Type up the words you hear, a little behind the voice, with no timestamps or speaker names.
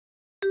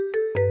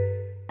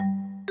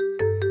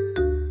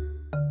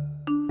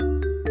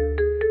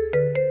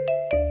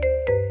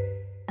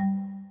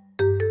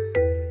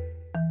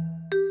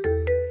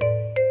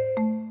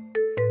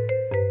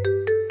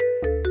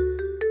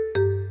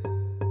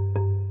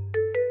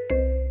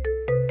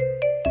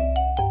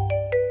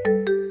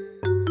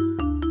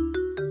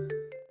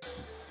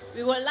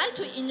like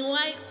to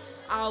invite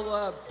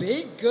our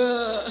big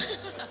girl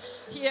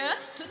here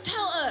to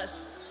tell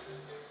us,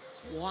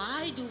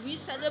 why do we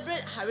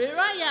celebrate Hari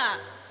Raya?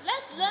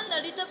 Let's learn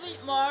a little bit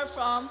more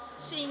from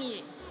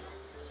Ying.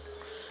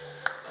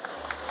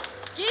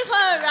 Give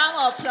her a round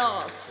of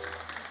applause.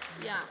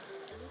 Yeah.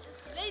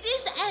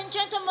 Ladies and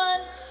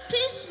gentlemen,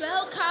 please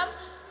welcome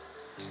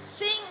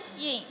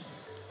Ying.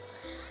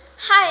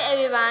 Hi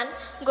everyone,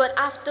 good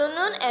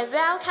afternoon and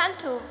welcome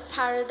to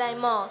Paradise.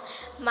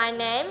 My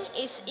name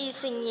is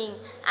Ying.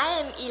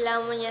 I am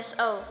 11 years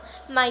old.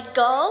 My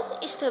goal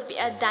is to be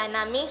a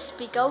dynamic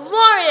speaker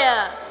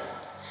warrior.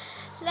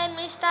 Let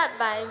me start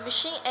by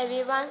wishing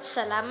everyone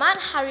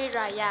Selamat Hari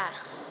Raya.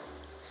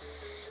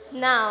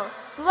 Now,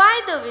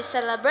 why do we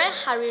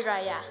celebrate Hari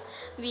Raya?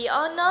 We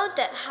all know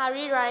that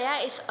Hari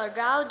Raya is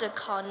around the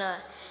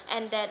corner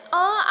and that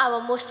all our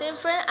Muslim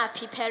friends are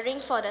preparing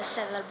for the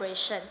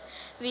celebration.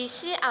 We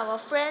see our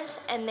friends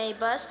and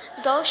neighbors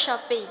go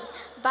shopping,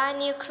 buy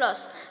new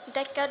clothes,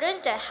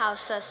 decorate their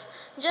houses,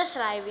 just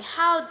like we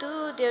how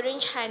do during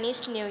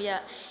Chinese New Year.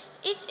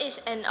 It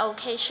is an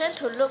occasion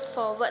to look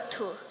forward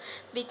to,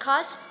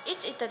 because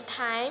it is the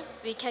time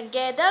we can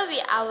gather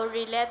with our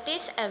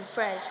relatives and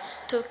friends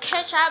to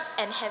catch up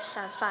and have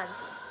some fun.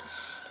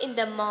 In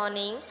the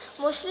morning,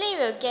 Muslims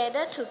will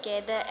gather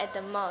together at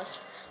the mosque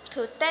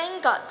to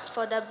thank God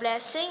for the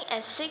blessing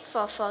and seek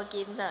for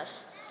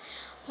forgiveness.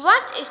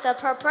 What is the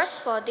purpose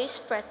for this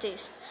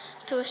practice?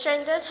 To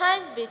strengthen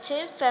ties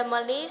between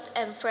families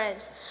and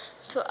friends,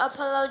 to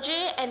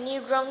apologize any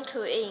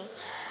wrongdoing,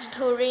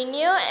 to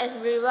renew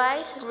and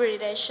revise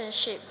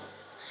relationship.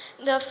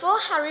 The full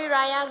Hari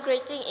Raya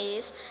greeting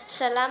is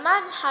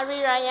Selamat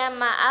Hari Raya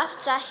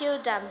Maaf Zahir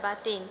dan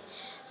Batin,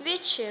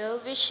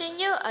 wishing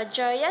you a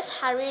joyous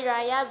Hari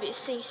Raya with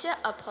sincere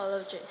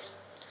apologies.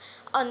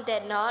 On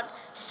that note,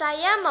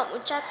 saya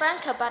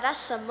mengucapkan kepada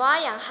semua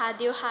yang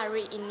hadir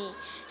hari ini,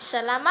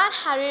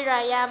 Selamat Hari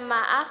Raya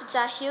Maaf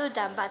Zahir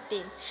dan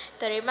Batin.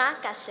 Terima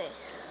kasih.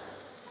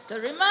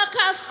 Terima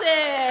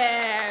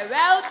kasih.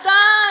 Well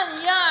done.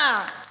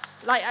 Yeah.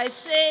 Like I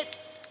said,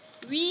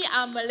 we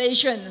are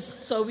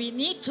Malaysians, so we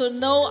need to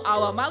know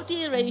our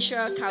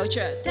multiracial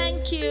culture.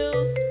 Thank you.